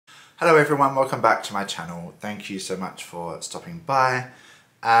Hello everyone, welcome back to my channel. Thank you so much for stopping by.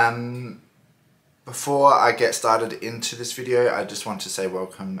 Before I get started into this video, I just want to say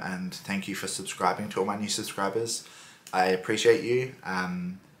welcome and thank you for subscribing to all my new subscribers. I appreciate you.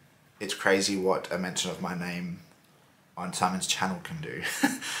 It's crazy what a mention of my name on Simon's channel can do.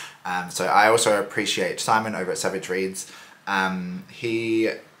 So I also appreciate Simon over at Savage Reads.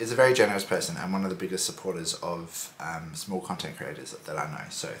 He is a very generous person and one of the biggest supporters of small content creators that I know.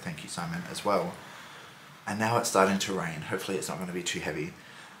 So thank you, Simon, as well. And now it's starting to rain. Hopefully it's not going to be too heavy.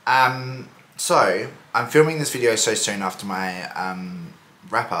 So I'm filming this video so soon after my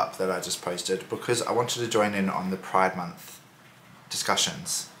wrap up that I just posted because I wanted to join in on the Pride Month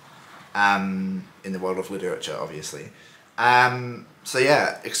discussions in the world of literature, obviously. So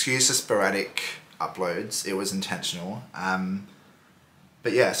yeah, excuse the sporadic uploads, it was intentional.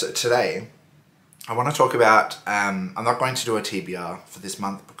 But yeah, so today I want to talk about, I'm not going to do a TBR for this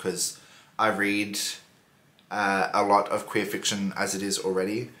month because I read a lot of queer fiction as it is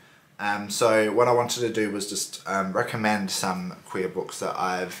already. So what I wanted to do was just recommend some queer books that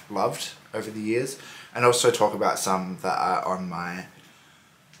I've loved over the years and also talk about some that are on my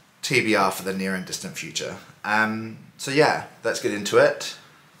TBR for the near and distant future. So yeah, let's get into it.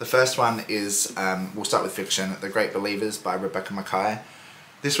 The first one is, we'll start with fiction, The Great Believers by Rebecca Makkai.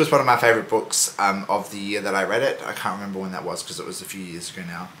 This was one of my favourite books of the year that I read it. I can't remember when that was because it was a few years ago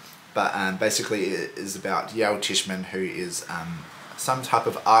now. But basically it is about Yael Tishman, who is some type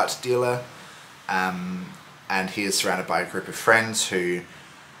of art dealer. And he is surrounded by a group of friends who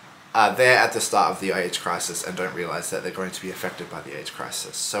are there at the start of the AIDS crisis and don't realise that they're going to be affected by the AIDS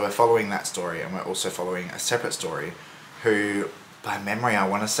crisis. So we're following that story, and we're also following a separate story who, by memory, I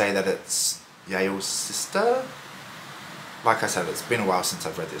want to say that it's Yael's sister. Like I said, it's been a while since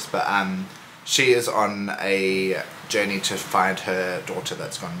I've read this, but she is on a journey to find her daughter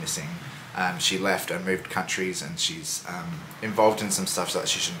that's gone missing. She left and moved countries, and she's involved in some stuff that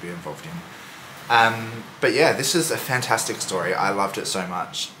she shouldn't be involved in. But yeah, this is a fantastic story. I loved it so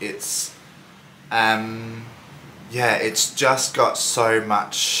much. It's yeah, it's just got so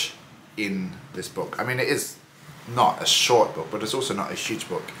much in this book. I mean, it is not a short book, but it's also not a huge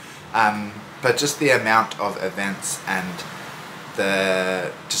book. But just the amount of events and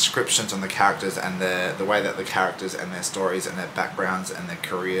the descriptions on the characters and the way that the characters and their stories and their backgrounds and their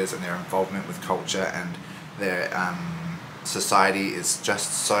careers and their involvement with culture and their society is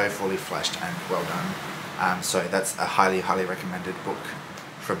just so fully fleshed and well done. So that's a highly, highly recommended book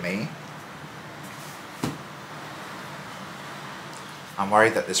from me. I'm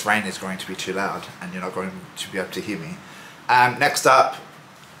worried that this rain is going to be too loud and you're not going to be able to hear me. Next up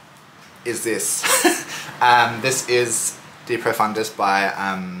is this. This is De Profundis by,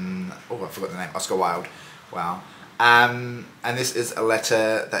 oh I forgot the name, Oscar Wilde. Wow. And this is a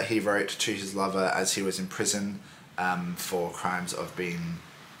letter that he wrote to his lover as he was in prison for crimes of being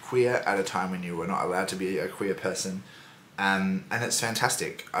queer at a time when you were not allowed to be a queer person. And it's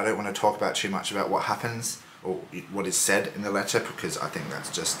fantastic. I don't want to talk about too much about what happens or what is said in the letter because I think that's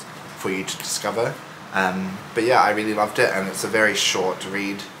just for you to discover. But yeah, I really loved it, and it's a very short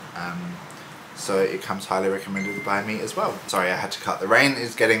read, so it comes highly recommended by me as well. Sorry, I had to cut. The rain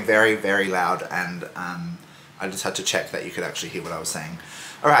is getting very, very loud, and I just had to check that you could actually hear what I was saying.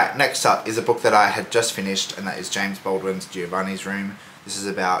 Alright, next up is a book that I had just finished, and that is James Baldwin's Giovanni's Room. This is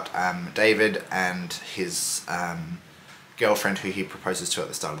about David and his girlfriend who he proposes to at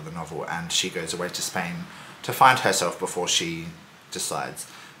the start of the novel, and she goes away to Spain to find herself before she decides.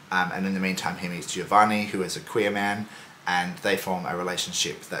 And in the meantime he meets Giovanni, who is a queer man, and they form a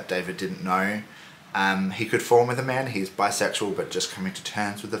relationship that David didn't know he could form with a man. He's bisexual, but just coming to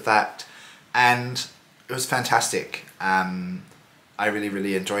terms with the fact, and it was fantastic. I really,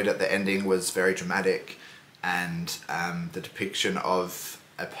 really enjoyed it. The ending was very dramatic, and the depiction of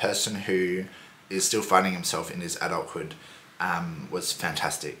a person who is still finding himself in his adulthood was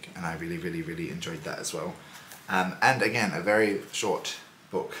fantastic, and I really, really, really enjoyed that as well. And again, a very short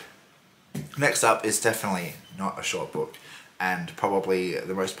book. Next up is definitely not a short book, and probably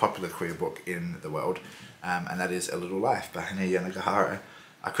the most popular queer book in the world, and that is A Little Life by Hanya Yanagihara.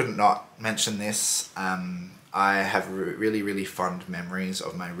 I couldn't not mention this. I have really, really fond memories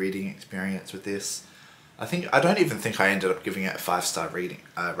of my reading experience with this. I don't even think I ended up giving it a 5-star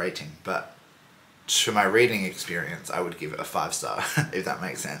rating, but to my reading experience, I would give it a 5-star, if that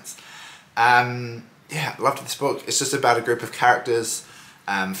makes sense. Yeah, I loved this book. It's just about a group of characters,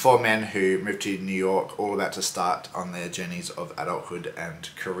 4 men who moved to New York, all about to start on their journeys of adulthood and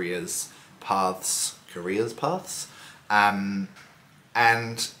careers paths.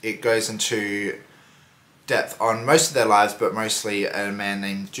 And it goes into depth on most of their lives, but mostly a man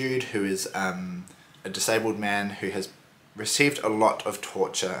named Jude, who is a disabled man who has received a lot of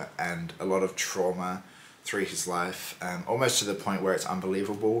torture and a lot of trauma through his life, almost to the point where it's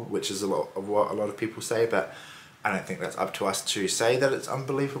unbelievable, which is a lot of what a lot of people say, but I don't think that's up to us to say that it's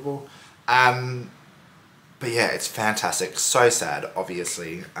unbelievable. But yeah, it's fantastic. So sad,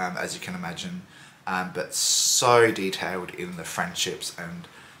 obviously, as you can imagine, but so detailed in the friendships and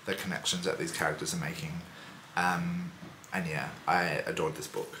the connections that these characters are making. And yeah, I adored this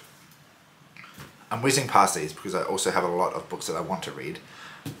book. I'm whizzing past these because I also have a lot of books that I want to read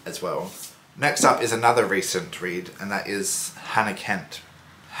as well. Next up is another recent read, and that is Hannah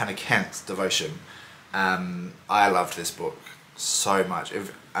Kent's Devotion. I loved this book so much.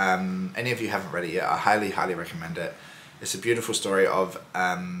 If any of you haven't read it yet, I highly recommend it. It's a beautiful story of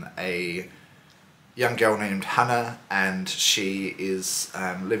a young girl named Hannah, and she is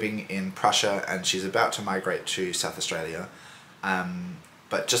living in Prussia, and she's about to migrate to South Australia.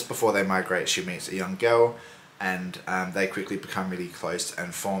 But just before they migrate, she meets a young girl, and they quickly become really close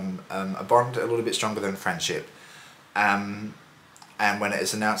and form a bond a little bit stronger than friendship. And when it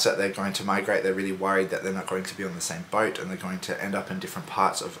is announced that they're going to migrate, they're really worried that they're not going to be on the same boat and they're going to end up in different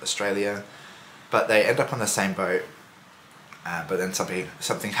parts of Australia. But they end up on the same boat, but then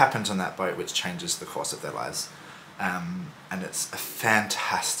something happens on that boat which changes the course of their lives. And it's a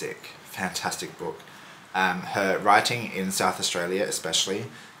fantastic book. Her writing in South Australia especially,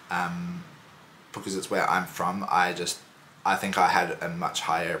 because it's where I'm from, I think I had a much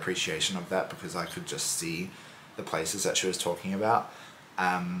higher appreciation of that because I could just see the places that she was talking about.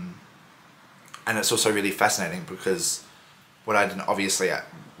 And it's also really fascinating because what I didn't, obviously,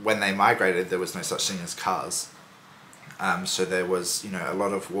 when they migrated, there was no such thing as cars. So there was, a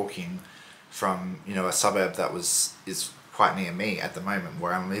lot of walking from, a suburb that is quite near me at the moment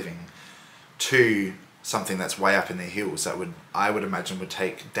where I'm living to something that's way up in the hills that I would imagine would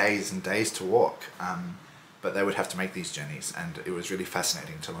take days and days to walk. But they would have to make these journeys, and it was really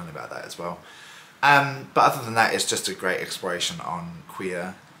fascinating to learn about that as well. But other than that, it's just a great exploration on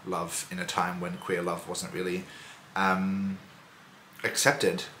queer love in a time when queer love wasn't really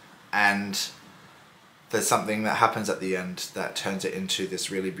accepted. And there's something that happens at the end that turns it into this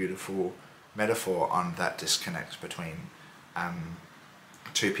really beautiful metaphor on that disconnect between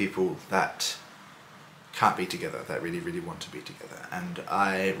two people that can't be together, that really want to be together. And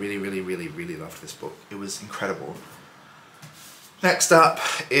I really loved this book. It was incredible. Next up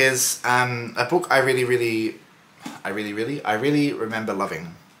is a book I really remember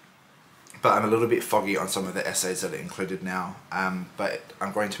loving, but I'm a little bit foggy on some of the essays that are included now, but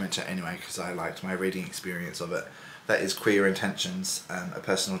I'm going to mention it anyway because I liked my reading experience of it. That is Queer Intentions, a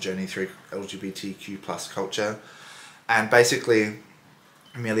personal journey through LGBTQ+ culture. And basically,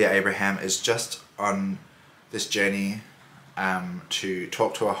 Amelia Abraham is just on this journey to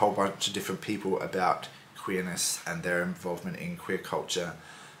talk to a whole bunch of different people about queerness and their involvement in queer culture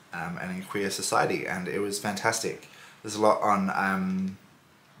and in queer society, and it was fantastic. There's a lot on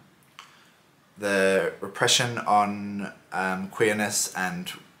the repression on queerness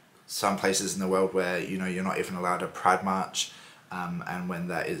and some places in the world where you're not even allowed a pride march, and where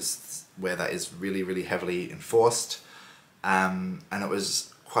that is really heavily enforced, and it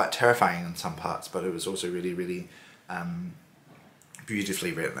was quite terrifying in some parts, but it was also really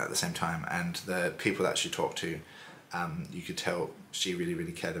beautifully written at the same time. And the people that she talked to, you could tell she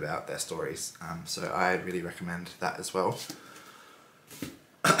really cared about their stories, so I really recommend that as well.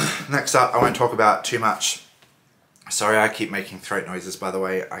 Next up, I won't talk about too much. Sorry, I keep making throat noises, by the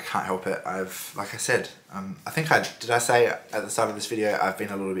way. I can't help it. Like I said, I think did I say at the start of this video, I've been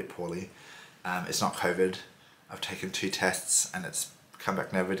a little bit poorly. It's not COVID. I've taken 2 tests and it's come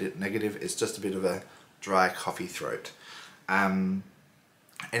back negative. It's just a bit of a dry coffee throat.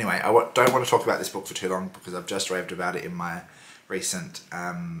 Anyway, I don't want to talk about this book for too long because I've just raved about it in my recent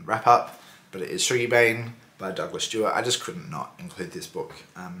wrap-up, but it is Shuggie Bain by Douglas Stuart. I just couldn't not include this book.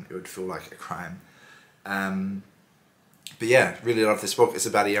 It would feel like a crime. But yeah, really love this book. It's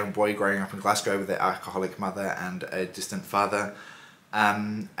about a young boy growing up in Glasgow with an alcoholic mother and a distant father,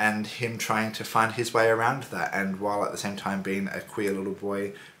 and him trying to find his way around that, and while at the same time being a queer little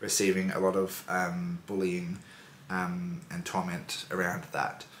boy receiving a lot of bullying and torment around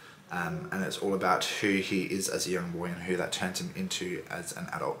that. And it's all about who he is as a young boy and who that turns him into as an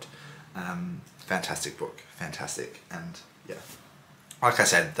adult. Fantastic book, fantastic, and yeah. Like I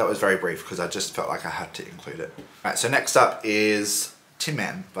said, that was very brief because I just felt like I had to include it. Right, so next up is Tin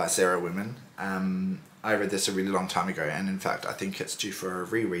Man by Sarah Winman. I read this a really long time ago, and in fact I think it's due for a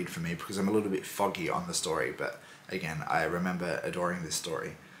reread for me because I'm a little bit foggy on the story, but again, I remember adoring this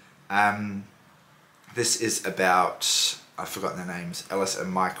story. This is about, I've forgotten their names, Ellis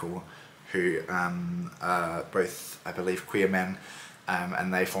and Michael, who are both, I believe, queer men,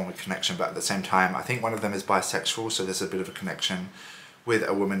 and they form a connection, but at the same time, I think one of them is bisexual, so there's a bit of a connection with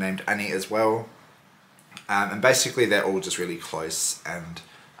a woman named Annie as well. And basically they're all just really close, and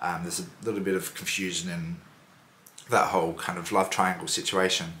there's a little bit of confusion in that whole kind of love triangle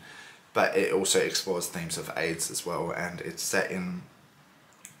situation, but it also explores themes of AIDS as well, and it's set in,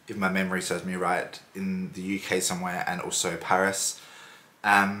 if my memory serves me right, in the UK somewhere, and also Paris.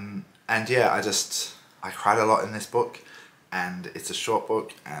 And yeah, I cried a lot in this book, and it's a short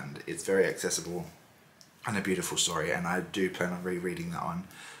book, and it's very accessible, and a beautiful story, and I do plan on rereading that one,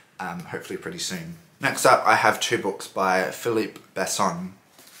 hopefully pretty soon. Next up, I have 2 books by Philippe Besson.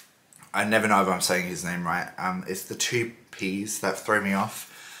 I never know if I'm saying his name right. It's the 2 P's that throw me off.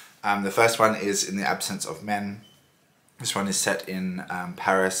 The first one is In the Absence of Men. This one is set in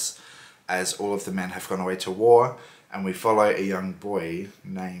Paris, as all of the men have gone away to war, and we follow a young boy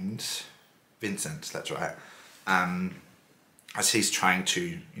named Vincent, that's right, as he's trying to,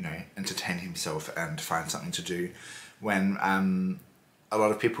 you know, entertain himself and find something to do when a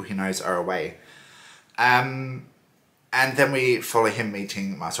lot of people he knows are away. And then we follow him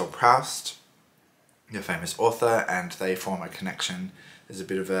meeting Marcel Proust, the famous author, and they form a connection. There's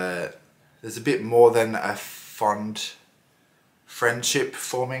a bit more than a fond friendship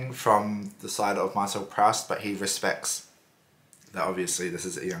forming from the side of Marcel Proust, but he respects that obviously this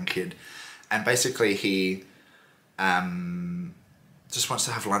is a young kid, and basically he just wants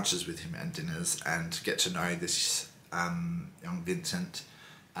to have lunches with him and dinners and get to know this young Vincent,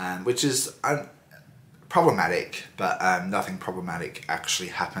 which is problematic, but nothing problematic actually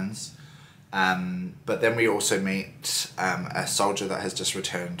happens. But then we also meet a soldier that has just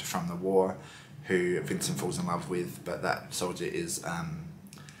returned from the war, who Vincent falls in love with, but that soldier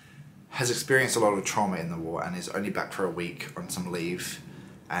has experienced a lot of trauma in the war and is only back for a week on some leave,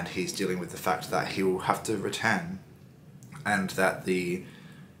 and he's dealing with the fact that he will have to return, and that the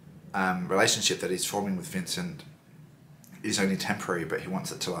relationship that he's forming with Vincent is only temporary, but he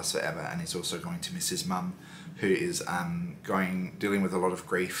wants it to last forever, and he's also going to miss his mum, who is dealing with a lot of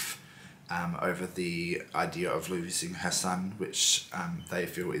grief over the idea of losing her son, which they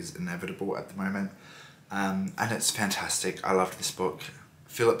feel is inevitable at the moment. And it's fantastic. I loved this book.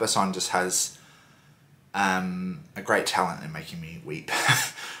 Philippe Besson just has a great talent in making me weep.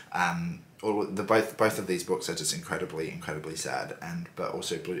 Both of these books are just incredibly sad, but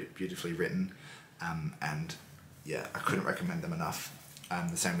also beautifully written, and yeah, I couldn't recommend them enough.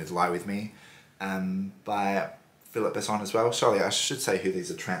 The same with Lie With Me, by Philippe Besson as well. Sorry, I should say who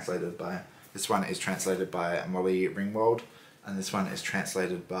these are translated by. This one is translated by Molly Ringwald, and this one is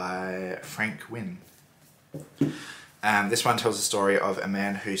translated by Frank Wynne. This one tells the story of a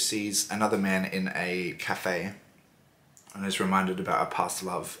man who sees another man in a cafe and is reminded about a past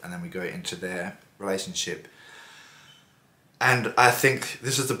love, and then we go into their relationship. And I think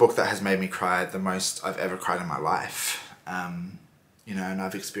this is the book that has made me cry the most I've ever cried in my life. You know, and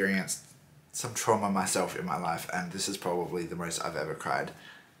I've experienced some trauma myself in my life, and this is probably the most I've ever cried.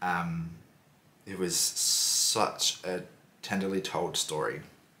 It was such a tenderly told story,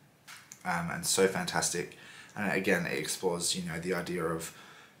 and so fantastic. And again, it explores, you know, the idea of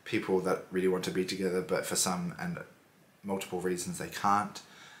people that really want to be together, but for some and multiple reasons they can't.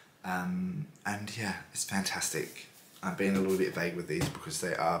 And yeah, it's fantastic. I'm being a little bit vague with these because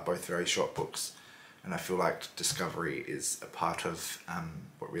they are both very short books, and I feel like discovery is a part of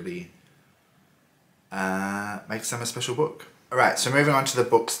what really makes them a special book. Alright, so moving on to the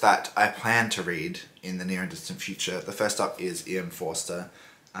books that I plan to read in the near and distant future. The first up is Ian Forster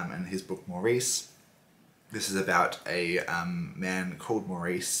and his book Maurice. This is about a man called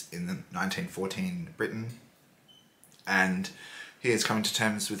Maurice in the 1914 Britain, and he is coming to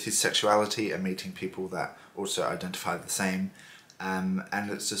terms with his sexuality and meeting people that also identify the same, and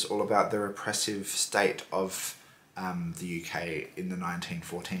it's just all about the repressive state of the UK in the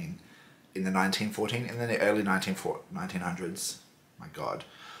 1914. In the early 1900s. My God.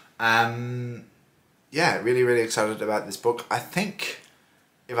 Yeah, really excited about this book. I think,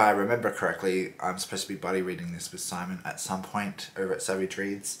 if I remember correctly, I'm supposed to be buddy reading this with Simon at some point over at Savage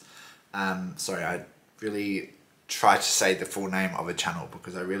Reads. Sorry, I really try to say the full name of a channel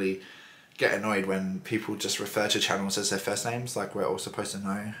because I really get annoyed when people just refer to channels as their first names, like we're all supposed to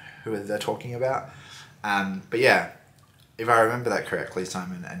know who they're talking about. But yeah, if I remember that correctly,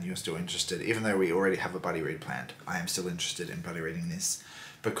 Simon, and you're still interested, even though we already have a buddy read planned, I am still interested in buddy reading this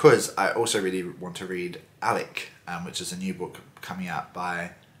because I also really want to read Alec, which is a new book coming out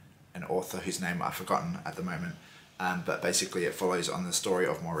by an author whose name I've forgotten at the moment. But basically it follows on the story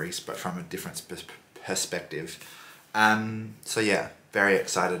of Maurice, but from a different perspective. So yeah, very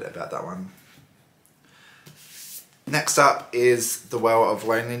excited about that one. Next up is The Well of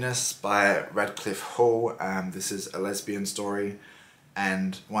Loneliness by Radclyffe Hall. This is a lesbian story,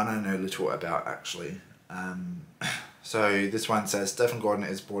 and one I know little about actually. So this one says, Stephen Gordon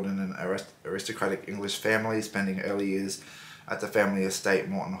is born in an aristocratic English family, spending early years at the family estate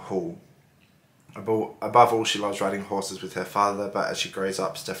Morton Hall. Above all, she loves riding horses with her father, but as she grows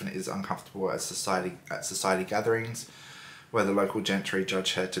up, Stephen is uncomfortable at society gatherings, where the local gentry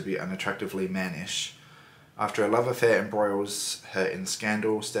judge her to be unattractively mannish. After a love affair embroils her in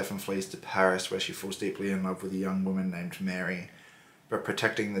scandal, Stephen flees to Paris, where she falls deeply in love with a young woman named Mary. But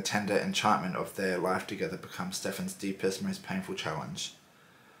protecting the tender enchantment of their life together becomes Stephen's deepest, most painful challenge.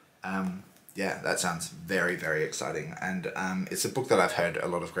 Yeah, that sounds very, very exciting. And it's a book that I've heard a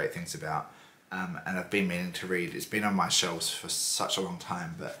lot of great things about. And I've been meaning to read. It's been on my shelves for such a long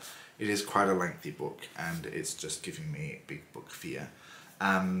time, but it is quite a lengthy book, and it's just giving me big book fear.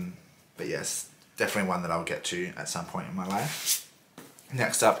 But yes, definitely one that I'll get to at some point in my life.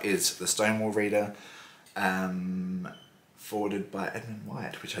 Next up is The Stonewall Reader, forwarded by Edmund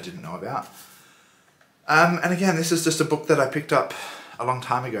White, which I didn't know about. And again, this is just a book that I picked up a long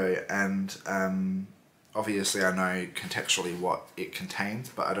time ago, and obviously I know contextually what it contains,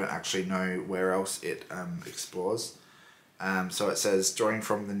 but I don't actually know where else it explores. So it says, drawing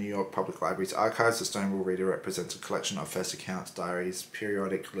from the New York Public Library's archives, The Stonewall Reader represents a collection of first accounts, diaries,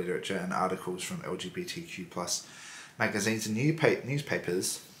 periodic literature, and articles from LGBTQ+ magazines and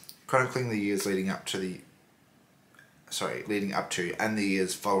newspapers, chronicling the years leading up to and the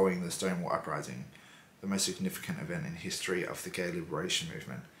years following the Stonewall Uprising, the most significant event in history of the gay liberation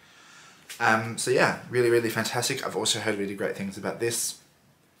movement. So yeah, really, really fantastic. I've also heard really great things about this,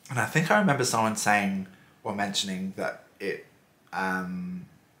 and I think I remember someone saying or mentioning that it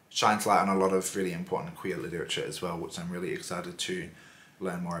shines light on a lot of really important queer literature as well, which I'm really excited to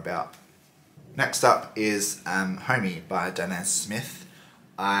learn more about. Next up is Homie by Danez Smith.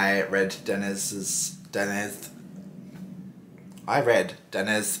 I read Danez.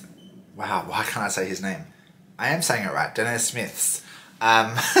 Wow, why can't I say his name? I am saying it right. Danez Smith's.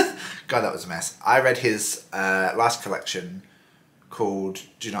 God, that was a mess. I read his last collection called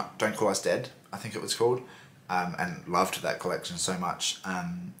Don't Call Us Dead, I think it was called, and loved that collection so much.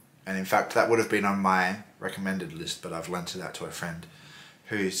 And in fact, that would have been on my recommended list, but I've lent it out to a friend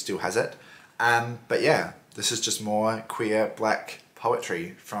who still has it. But yeah, this is just more queer black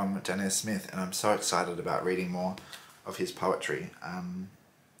poetry from Danez Smith, and I'm so excited about reading more of his poetry.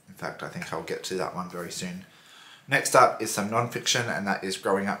 In fact, I think I'll get to that one very soon. Next up is some non-fiction, and that is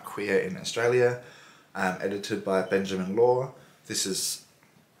Growing Up Queer in Australia, edited by Benjamin Law. This is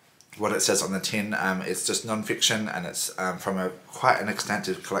what it says on the tin. It's just non-fiction, and it's from quite an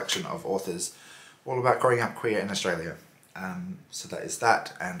extensive collection of authors all about growing up queer in Australia. So that is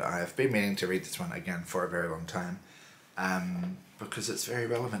that, and I have been meaning to read this one again for a very long time, because it's very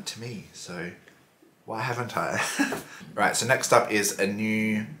relevant to me, so why haven't I? Right, so next up is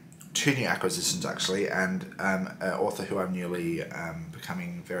two new acquisitions actually, and an author who I'm newly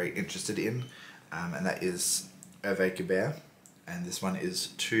becoming very interested in, and that is Herve Guibert, and this one is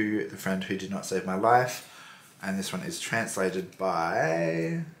To the Friend Who Did Not Save My Life, and this one is translated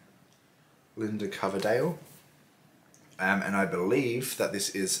by Linda Coverdale, and I believe that this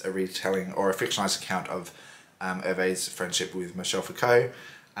is a retelling or a fictionalized account of Herve's friendship with Michel Foucault,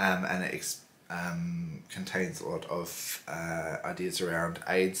 and it contains a lot of ideas around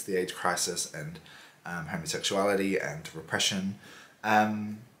AIDS, the AIDS crisis, and homosexuality and repression.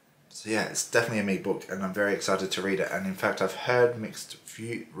 So yeah, it's definitely a me book, and I'm very excited to read it. And in fact, I've heard mixed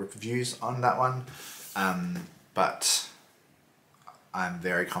reviews on that one, but I'm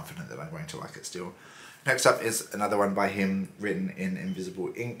very confident that I'm going to like it still. Next up is another one by him, written in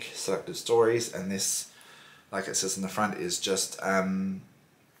invisible ink, selected stories, and this, like it says in the front, is just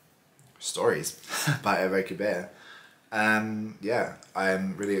stories by Herve Guibert. Yeah,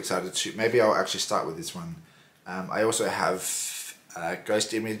 I'm really excited to, maybe I'll actually start with this one. I also have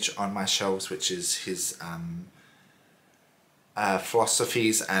Ghost Image on my shelves, which is his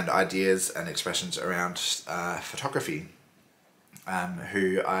philosophies and ideas and expressions around photography,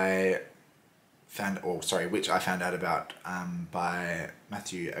 which I found out about by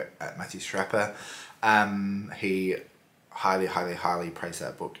Matthew Schrapper. He highly praised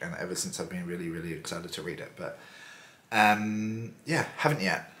that book, and ever since I've been really, really excited to read it. But yeah, haven't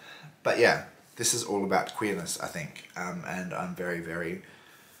yet. But yeah, this is all about queerness, I think, and I'm very, very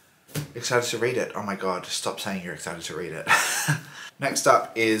excited to read it. Oh my god, stop saying you're excited to read it. Next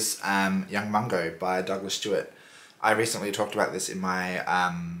up is Young Mungo by Douglas Stuart. I recently talked about this in my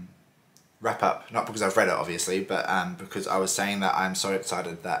wrap up, not because I've read it obviously, but because I was saying that I'm so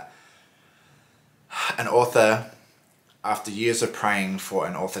excited that an author, after years of praying for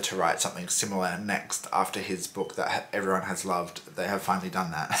an author to write something similar next after his book that everyone has loved, they have finally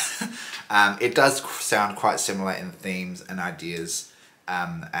done that. It does sound quite similar in themes and ideas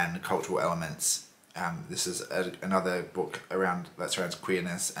and cultural elements. This is another book that surrounds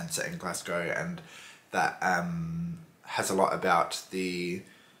queerness and set in Glasgow, and that has a lot about the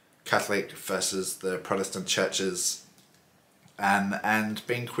Catholic versus the Protestant churches, and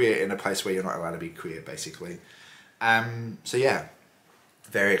being queer in a place where you're not allowed to be queer, basically. So yeah,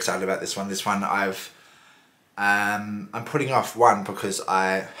 very excited about this one. This one I'm putting off, one, because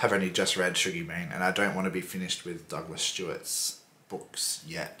I have only just read Shuggie, Bain, and I don't want to be finished with Douglas Stuart's books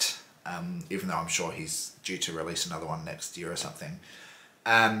yet, even though I'm sure he's due to release another one next year or something.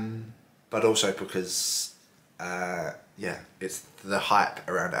 But also because, yeah, it's the hype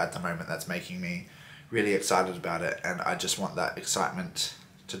around it at the moment that's making me really excited about it, and I just want that excitement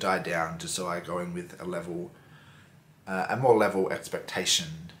to die down, just so I go in with a more level expectation.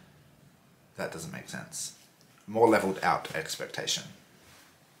 That doesn't make sense. More leveled out expectation.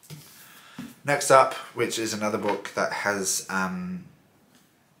 Next up, which is another book that has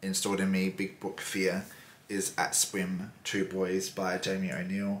installed in me big book fear, is At Swim, Two Boys by Jamie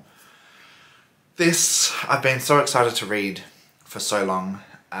O'Neill. This I've been so excited to read for so long.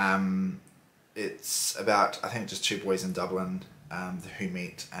 It's about, I think, just two boys in Dublin who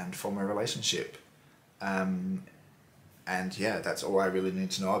meet and form a relationship. And yeah, that's all I really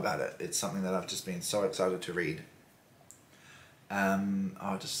need to know about it. It's something that I've just been so excited to read.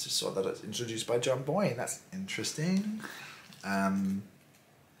 I just saw that it's introduced by John Boyne. That's interesting.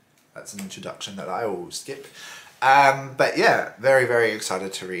 That's an introduction that I will skip. But yeah, very, very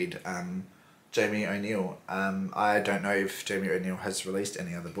excited to read Jamie O'Neill. I don't know if Jamie O'Neill has released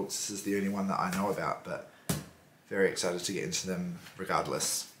any other books. This is the only one that I know about, but very excited to get into them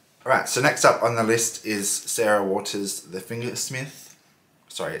regardless. Alright, so next up on the list is Sarah Waters' The Fingersmith.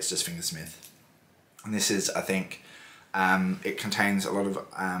 Sorry, it's just Fingersmith. And this is, I think, it contains a lot of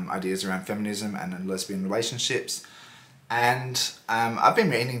ideas around feminism and lesbian relationships. And I've been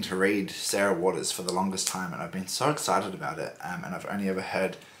meaning to read Sarah Waters for the longest time, and I've been so excited about it. And I've only ever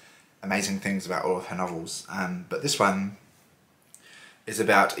heard amazing things about all of her novels. But this one is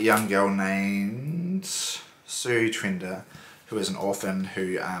about a young girl named Sue Trinder, who is an orphan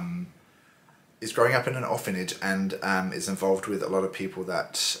who is growing up in an orphanage and is involved with a lot of people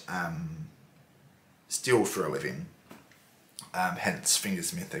that steal for a living. Hence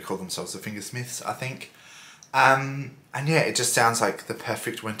Fingersmith. They call themselves the Fingersmiths, I think. And yeah, it just sounds like the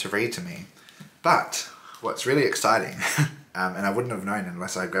perfect one to read to me. But what's really exciting, and I wouldn't have known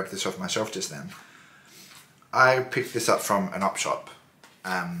unless I grabbed this off my shelf just then, I picked this up from an op shop,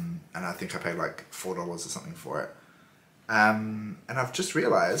 and I think I paid like $4 or something for it. And I've just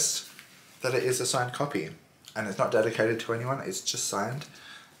realised that it is a signed copy, and it's not dedicated to anyone, it's just signed.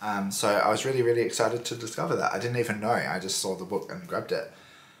 So I was really, really excited to discover that. I didn't even know, I just saw the book and grabbed it.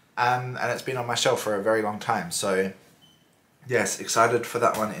 And it's been on my shelf for a very long time, so yes, excited for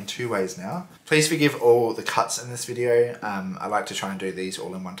that one in two ways now. Please forgive all the cuts in this video. I like to try and do these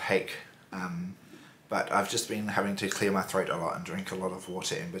all in one take, but I've just been having to clear my throat a lot and drink a lot of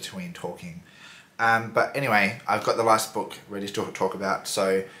water in between talking. But anyway, I've got the last book ready to talk about,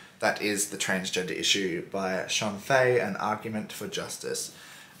 so that is The Transgender Issue by Sean Fay, An Argument for Justice.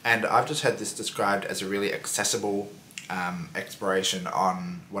 And I've just had this described as a really accessible exploration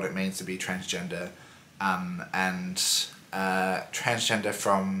on what it means to be transgender, and transgender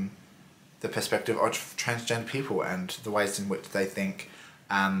from the perspective of transgender people and the ways in which they think.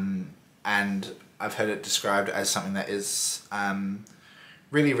 And I've heard it described as something that is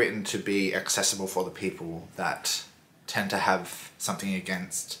really written to be accessible for the people that tend to have something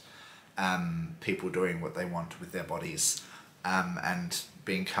against people doing what they want with their bodies, and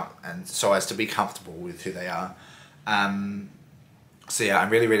so as to be comfortable with who they are. So yeah, I'm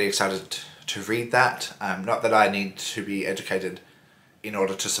really, really excited to read that. Not that I need to be educated in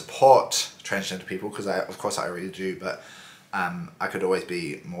order to support transgender people, because of course I already do, but I could always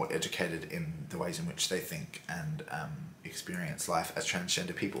be more educated in the ways in which they think and experience life as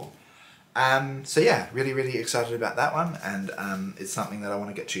transgender people. So yeah, really, really excited about that one, and it's something that I want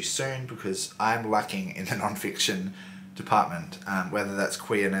to get to soon, because I'm lacking in the non-fiction department, whether that's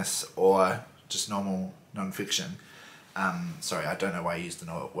queerness or just normal non-fiction. Sorry, I don't know why I used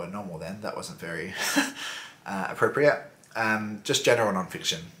the word normal then, that wasn't very appropriate. Just general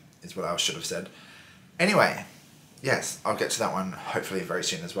non-fiction is what I should have said. Anyway, yes, I'll get to that one hopefully very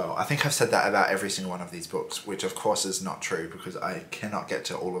soon as well. I think I've said that about every single one of these books, which of course is not true because I cannot get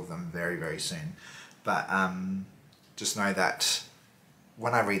to all of them very, very soon. But just know that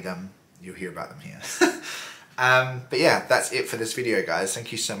when I read them, you'll hear about them here. But yeah, that's it for this video, guys.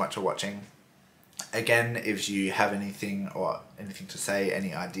 Thank you so much for watching. Again, if you have anything to say,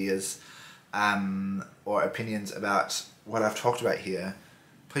 any ideas or opinions about what I've talked about here,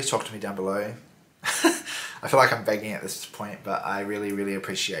 please talk to me down below. I feel like I'm begging at this point, but I really, really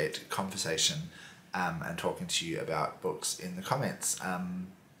appreciate conversation and talking to you about books in the comments.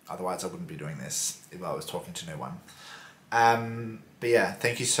 Otherwise, I wouldn't be doing this if I was talking to no one. But yeah,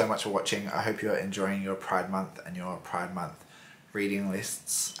 thank you so much for watching. I hope you're enjoying your Pride Month and your Pride Month reading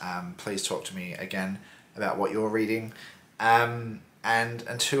lists. Please talk to me again about what you're reading. And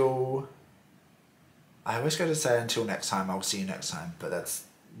until... I always go to say until next time, I'll see you next time, but that's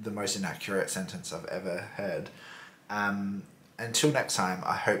the most inaccurate sentence I've ever heard. Until next time,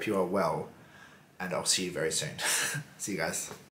 I hope you are well, and I'll see you very soon. See you guys.